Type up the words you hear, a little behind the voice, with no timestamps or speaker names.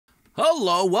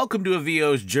Hello, welcome to a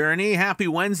VO's Journey. Happy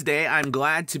Wednesday. I'm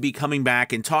glad to be coming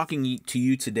back and talking to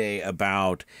you today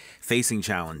about facing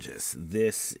challenges.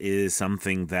 This is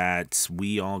something that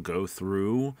we all go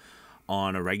through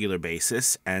on a regular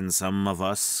basis, and some of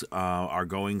us are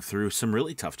going through some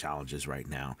really tough challenges right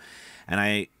now. And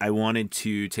I wanted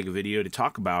to take a video to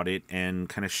talk about it and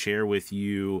kind of share with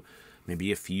you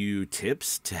maybe a few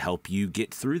tips to help you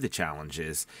get through the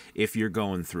challenges if you're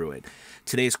going through it.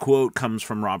 Today's quote comes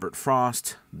from Robert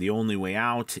Frost. The only way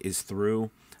out is through.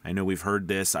 I know we've heard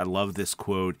this. I love this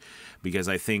quote because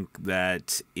I think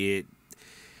that it,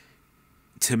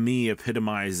 to me,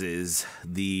 epitomizes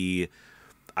the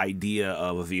idea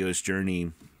of a VO's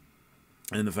journey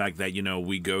and the fact that,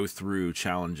 we go through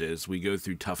challenges, we go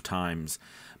through tough times,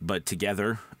 but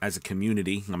together as a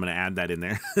community, I'm going to add that in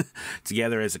there,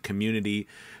 together as a community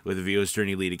with the VO's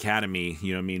Journey Lead Academy,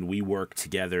 we work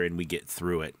together and we get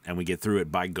through it, and we get through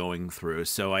it by going through.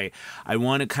 So I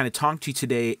want to kind of talk to you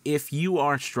today if you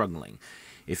are struggling,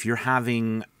 if you're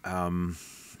having some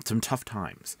tough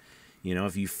times,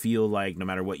 if you feel like no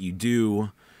matter what you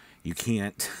do, you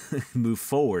can't move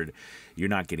forward. You're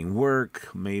not getting work.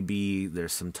 Maybe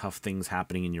there's some tough things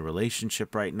happening in your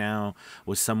relationship right now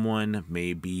with someone.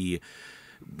 Maybe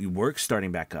work's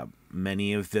starting back up.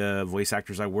 Many of the voice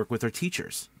actors I work with are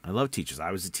teachers. I love teachers. I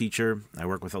was a teacher. I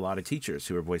work with a lot of teachers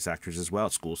who are voice actors as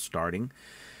well. School's starting.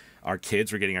 We're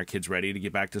getting our kids ready to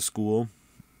get back to school.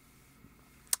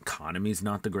 Economy's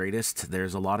not the greatest.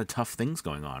 There's a lot of tough things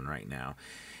going on right now.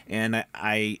 And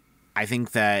I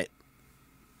think that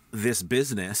this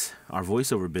business, our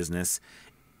voiceover business,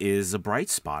 is a bright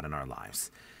spot in our lives.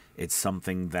 It's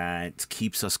something that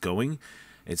keeps us going.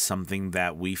 It's something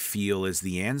that we feel is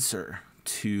the answer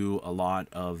to a lot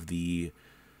of the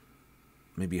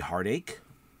maybe heartache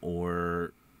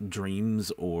or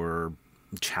dreams or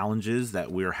challenges that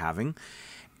we're having.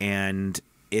 And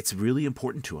it's really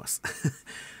important to us.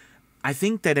 I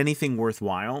think that anything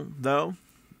worthwhile, though,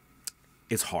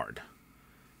 is hard.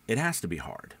 It has to be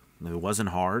hard. If it wasn't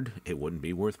hard, it wouldn't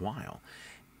be worthwhile.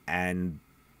 And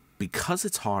because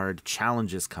it's hard,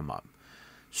 challenges come up.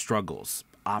 Struggles,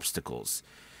 obstacles,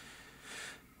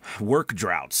 work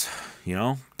droughts,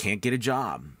 can't get a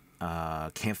job,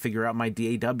 can't figure out my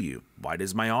DAW. Why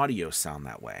does my audio sound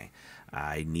that way?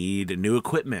 I need new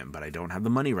equipment, but I don't have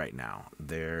the money right now.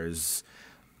 There's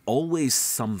always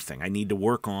something. I need to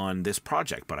work on this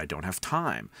project, but I don't have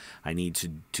time. I need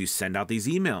to send out these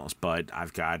emails, but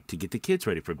I've got to get the kids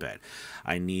ready for bed.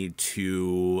 I need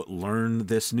to learn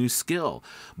this new skill,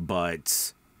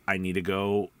 but I need to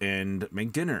go and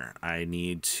make dinner. I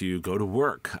need to go to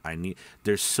work.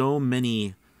 There's so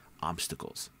many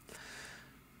obstacles.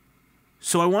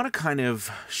 So I want to kind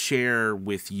of share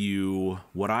with you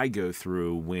what I go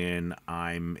through when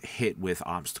I'm hit with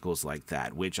obstacles like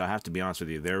that, which I have to be honest with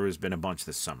you, there has been a bunch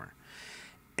this summer.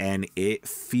 And it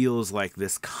feels like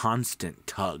this constant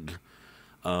tug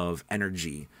of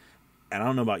energy. And I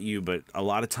don't know about you, but a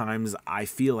lot of times I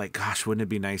feel like, gosh, wouldn't it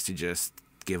be nice to just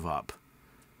give up?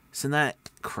 Isn't that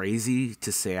crazy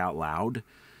to say out loud?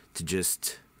 To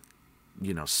just,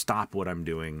 stop what I'm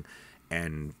doing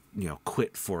and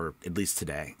quit for at least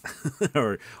today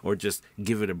or just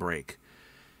give it a break.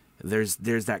 There's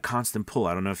that constant pull.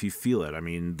 I don't know if you feel it. I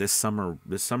mean, this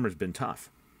summer's been tough.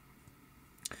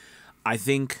 I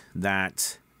think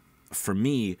that for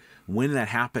me, when that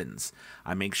happens,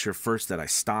 I make sure first that I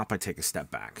stop, I take a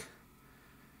step back.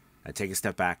 I take a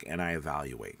step back and I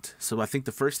evaluate. So I think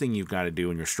the first thing you've got to do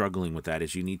when you're struggling with that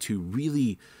is you need to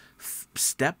really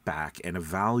step back and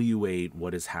evaluate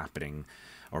what is happening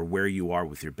or where you are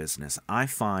with your business. I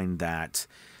find that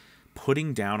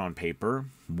putting down on paper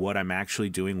what I'm actually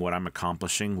doing, what I'm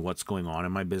accomplishing, what's going on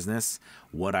in my business,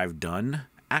 what I've done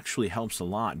actually helps a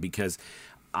lot, because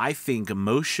I think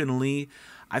emotionally,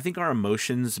 our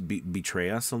emotions betray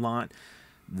us a lot.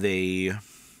 They,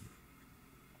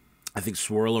 I think,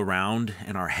 swirl around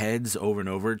in our heads over and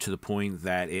over to the point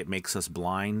that it makes us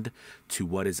blind to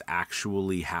what is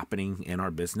actually happening in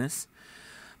our business.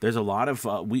 There's a lot of,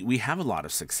 we have a lot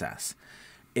of success.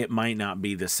 It might not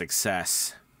be the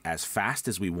success as fast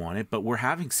as we want it, but we're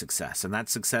having success. And that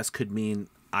success could mean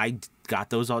I got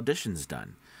those auditions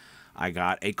done. I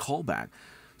got a callback.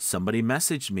 Somebody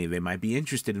messaged me. They might be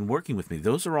interested in working with me.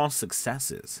 Those are all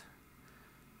successes.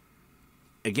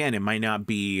 Again, it might not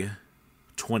be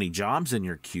 20 jobs in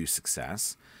your queue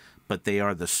success, but they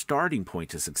are the starting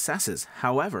point to successes.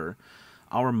 However,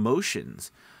 our emotions,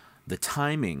 the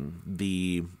timing,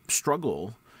 the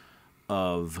struggle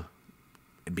of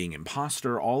being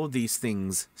imposter, all of these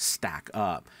things stack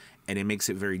up, and it makes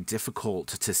it very difficult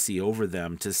to see over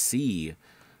them, to see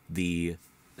the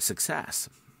success.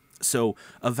 So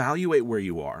evaluate where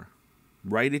you are,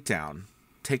 write it down,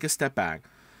 take a step back,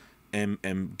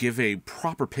 and give a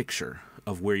proper picture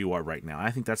of where you are right now.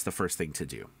 I think that's the first thing to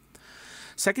do.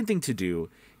 Second thing to do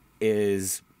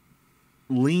is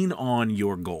lean on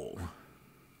your goal.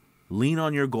 Lean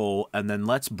on your goal, and then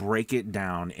let's break it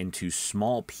down into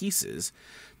small pieces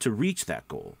to reach that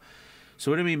goal.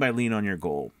 So what do I mean by lean on your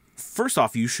goal? First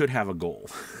off, you should have a goal.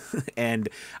 And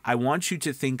I want you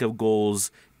to think of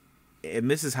goals, and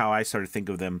this is how I started to think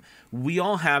of them. We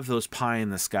all have those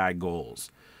pie-in-the-sky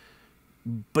goals.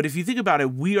 But if you think about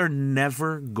it, we are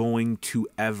never going to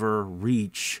ever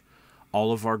reach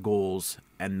all of our goals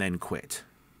and then quit.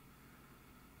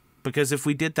 Because if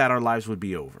we did that, our lives would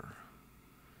be over.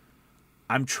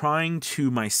 I'm trying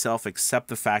to myself accept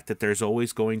the fact that there's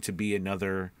always going to be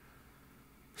another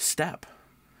step.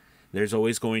 There's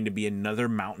always going to be another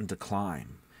mountain to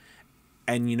climb.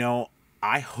 And, you know,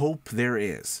 I hope there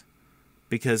is.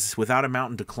 Because without a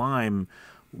mountain to climb,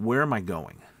 where am I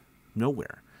going?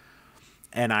 Nowhere.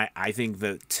 And I think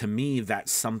that, to me,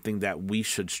 that's something that we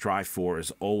should strive for,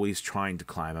 is always trying to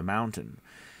climb a mountain.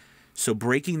 So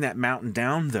breaking that mountain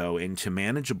down, though, into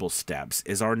manageable steps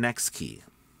is our next key.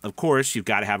 Of course, you've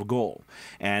got to have a goal,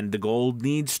 and the goal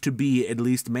needs to be at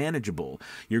least manageable.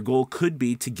 Your goal could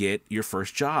be to get your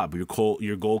first job. Your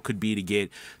goal could be to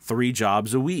get 3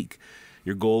 jobs a week.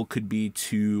 Your goal could be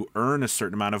to earn a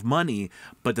certain amount of money.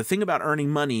 But the thing about earning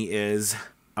money is,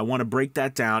 I want to break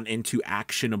that down into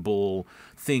actionable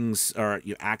things, or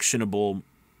actionable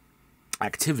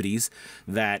activities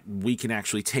that we can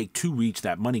actually take to reach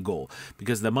that money goal,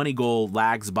 because the money goal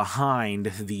lags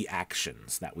behind the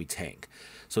actions that we take.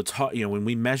 So it's hard, when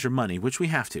we measure money, which we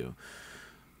have to,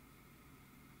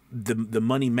 the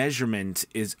money measurement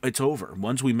it's over.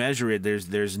 Once we measure it,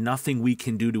 there's nothing we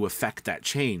can do to affect that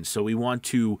change. So we want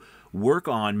to work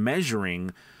on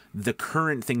measuring the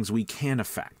current things we can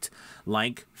affect,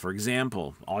 like, for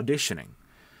example, auditioning,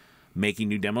 making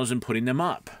new demos and putting them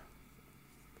up,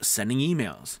 sending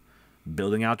emails,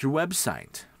 building out your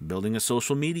website, building a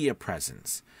social media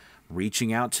presence,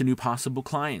 reaching out to new possible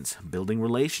clients, building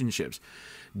relationships,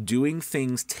 doing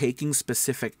things, taking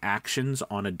specific actions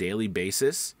on a daily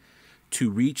basis to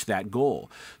reach that goal.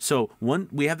 So when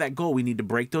we have that goal, we need to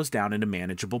break those down into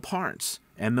manageable parts.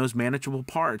 And those manageable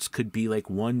parts could be like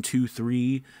 1, 2,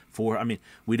 3, 4. I mean,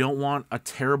 we don't want a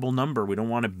terrible number. We don't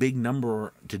want a big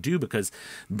number to do, because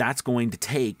that's going to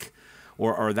take,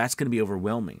 or that's going to be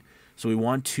overwhelming. So we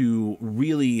want to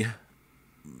really,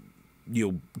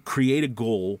 create a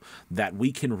goal that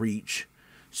we can reach,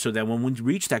 so that when we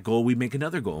reach that goal, we make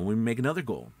another goal, and we make another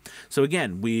goal. So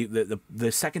again,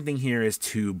 the second thing here is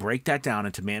to break that down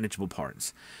into manageable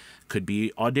parts. Could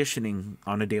be auditioning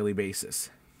on a daily basis.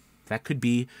 That could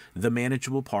be the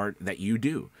manageable part that you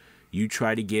do. You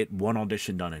try to get 1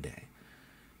 audition done a day.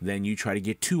 Then you try to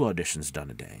get 2 auditions done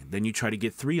a day. Then you try to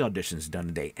get 3 auditions done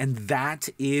a day. And that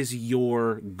is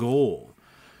your goal.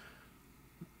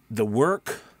 The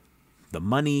work, the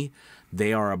money,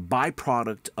 they are a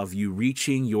byproduct of you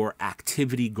reaching your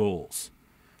activity goals.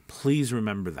 Please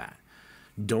remember that.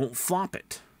 Don't flop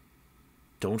it.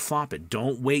 Don't flop it.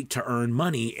 Don't wait to earn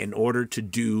money in order to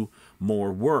do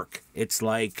more work. It's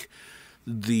like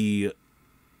the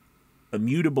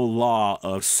immutable law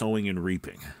of sowing and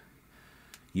reaping.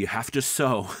 You have to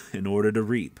sow in order to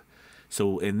reap.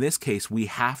 So in this case, we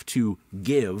have to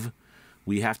give.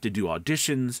 We have to do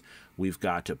auditions. We've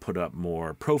got to put up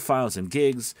more profiles and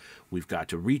gigs. We've got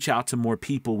to reach out to more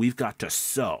people. We've got to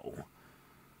sow.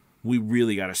 We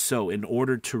really got to sow in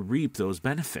order to reap those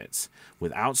benefits.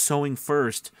 Without sowing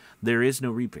first, there is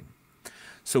no reaping.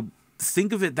 So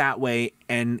think of it that way,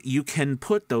 and you can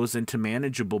put those into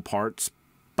manageable parts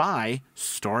by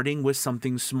starting with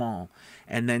something small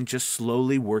and then just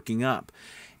slowly working up.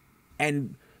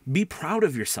 And be proud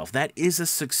of yourself. That is a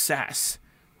success,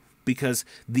 because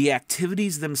the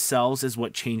activities themselves is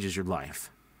what changes your life.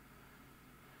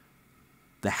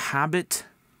 The habit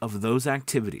of those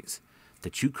activities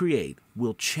that you create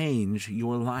will change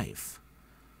your life.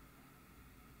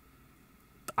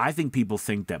 I think people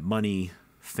think that money,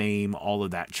 fame, all of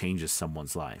that changes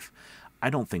someone's life. I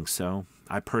don't think so.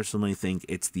 I personally think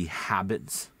it's the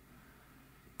habits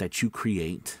that you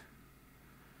create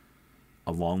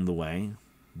along the way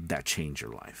that change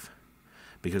your life.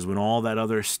 Because when all that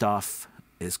other stuff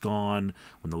is gone,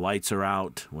 when the lights are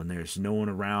out, when there's no one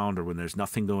around, or when there's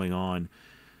nothing going on,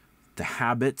 the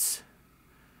habits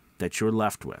that you're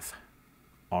left with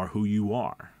are who you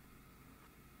are.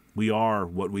 We are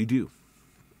what we do.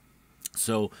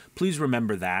 So please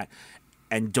remember that,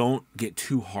 and don't get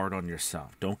too hard on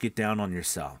yourself. Don't get down on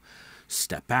yourself.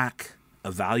 Step back,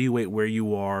 evaluate where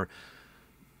you are,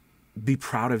 be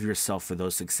proud of yourself for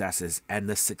those successes. And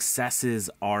the successes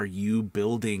are you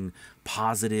building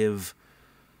positive,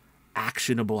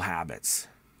 actionable habits.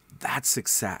 That's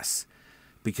success,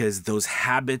 because those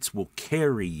habits will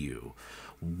carry you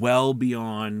well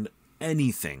beyond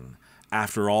anything.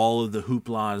 After all of the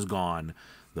hoopla is gone,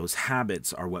 those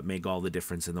habits are what make all the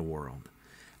difference in the world.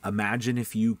 Imagine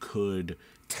if you could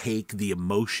take the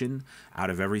emotion out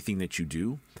of everything that you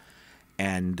do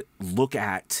and look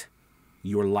at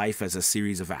your life as a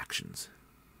series of actions,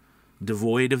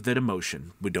 devoid of that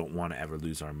emotion. We don't want to ever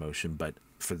lose our emotion, but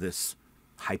for this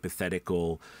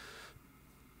hypothetical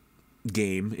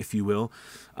game, if you will,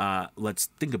 let's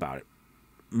think about it.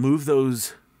 Move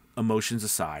those emotions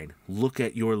aside. Look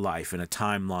at your life in a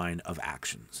timeline of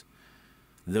actions.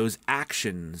 Those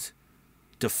actions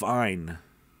define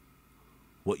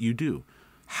what you do,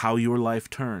 how your life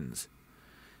turns.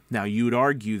 Now, you would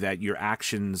argue that your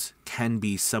actions can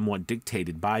be somewhat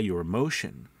dictated by your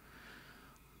emotion.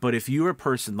 But if you're a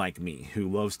person like me who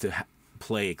loves to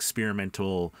play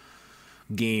experimental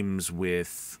games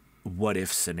with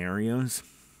what-if scenarios,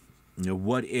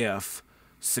 what if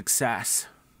success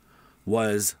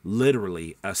was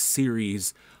literally a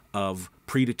series of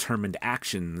predetermined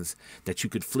actions that you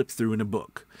could flip through in a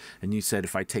book. And you said,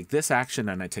 if I take this action,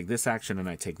 and I take this action, and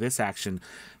I take this action,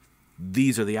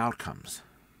 these are the outcomes.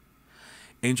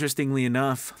 Interestingly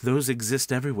enough, those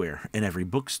exist everywhere, in every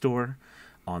bookstore,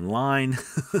 online,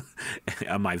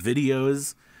 on my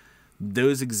videos.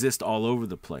 Those exist all over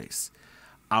the place.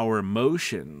 Our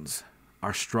emotions,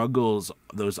 our struggles,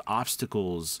 those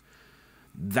obstacles,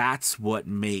 that's what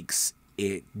makes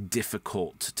it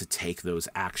difficult to take those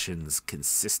actions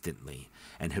consistently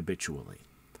and habitually.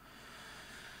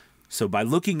 So by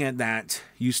looking at that,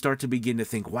 you start to begin to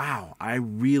think, wow,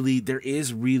 there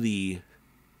is really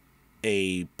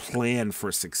a plan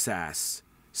for success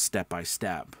step by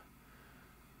step.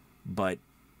 But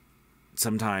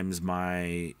sometimes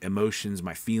my emotions,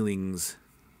 my feelings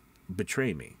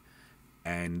betray me,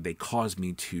 and they cause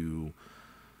me to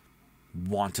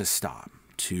want to stop,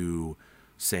 to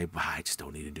say, well, I just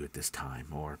don't need to do it this time,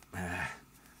 or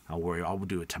I'll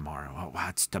do it tomorrow.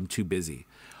 Oh, I'm too busy.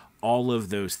 All of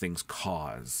those things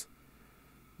cause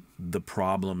the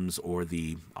problems or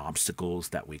the obstacles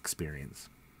that we experience.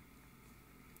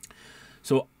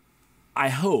 So I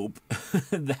hope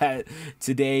that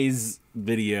today's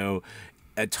video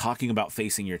talking about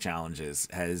facing your challenges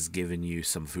has given you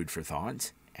some food for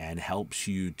thought and helps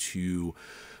you to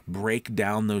break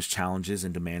down those challenges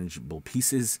into manageable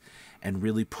pieces and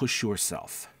really push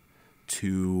yourself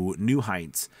to new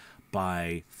heights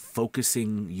by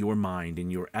focusing your mind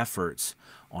and your efforts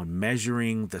on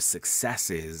measuring the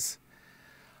successes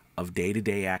of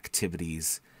day-to-day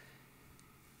activities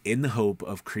in the hope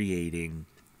of creating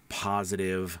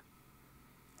positive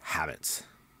habits.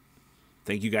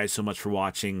 Thank you guys so much for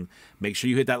watching. Make sure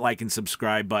you hit that like and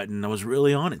subscribe button. I was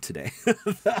really on it today.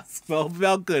 That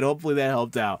felt good. Hopefully that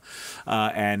helped out.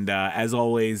 And as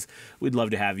always, we'd love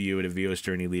to have you at a VOS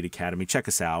Journey Elite Academy. Check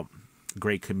us out.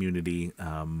 Great community.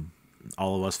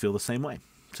 All of us feel the same way.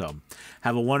 So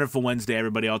have a wonderful Wednesday,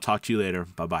 everybody. I'll talk to you later.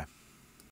 Bye-bye.